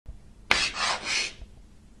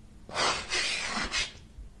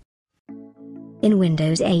In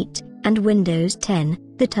Windows 8 and Windows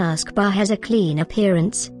 10, the taskbar has a clean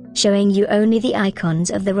appearance, showing you only the icons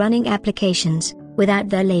of the running applications, without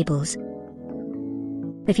their labels.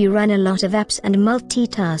 If you run a lot of apps and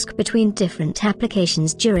multitask between different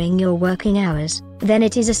applications during your working hours, then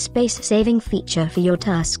it is a space-saving feature for your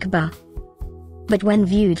taskbar. But when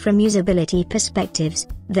viewed from usability perspectives,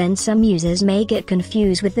 then some users may get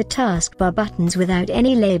confused with the taskbar buttons without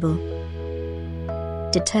any label.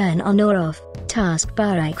 To turn on or off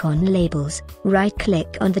Taskbar Icon Labels,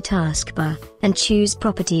 right-click on the taskbar, and choose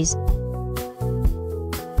Properties.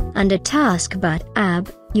 Under Taskbar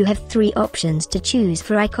tab, you have 3 options to choose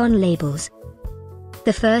for icon labels.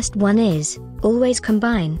 The first one is Always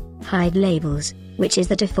Combine, Hide Labels, which is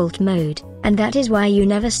the default mode, and that is why you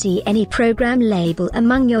never see any program label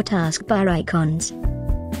among your taskbar icons.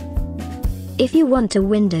 If you want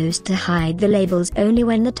Windows to hide the labels only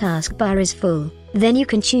when the taskbar is full, then you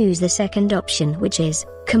can choose the second option, which is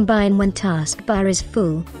Combine when taskbar is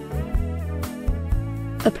full.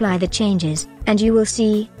 Apply the changes, and you will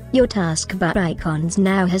see your taskbar icons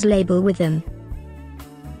now has label with them.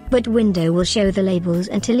 But Windows will show the labels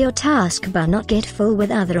until your taskbar not get full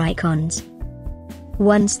with other icons.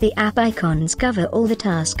 Once the app icons cover all the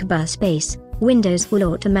taskbar space, Windows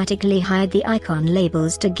will automatically hide the icon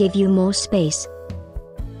labels to give you more space.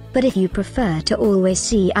 But if you prefer to always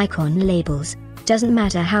see icon labels, doesn't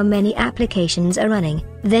matter how many applications are running,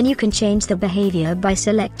 then you can change the behavior by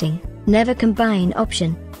selecting Never Combine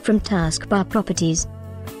option from Taskbar Properties.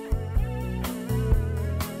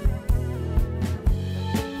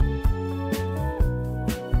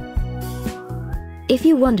 If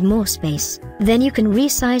you want more space, then you can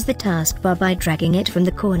resize the taskbar by dragging it from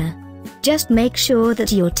the corner. Just make sure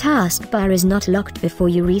that your taskbar is not locked before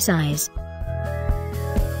you resize.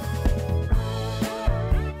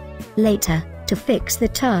 Later, to fix the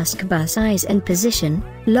taskbar size and position,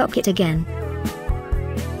 lock it again.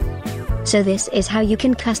 So this is how you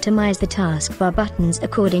can customize the taskbar buttons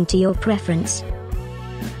according to your preference.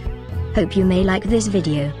 Hope you may like this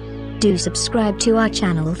video. Do subscribe to our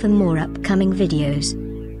channel for more upcoming videos.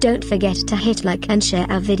 Don't forget to hit like and share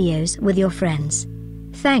our videos with your friends.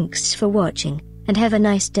 Thanks for watching, and have a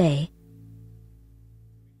nice day.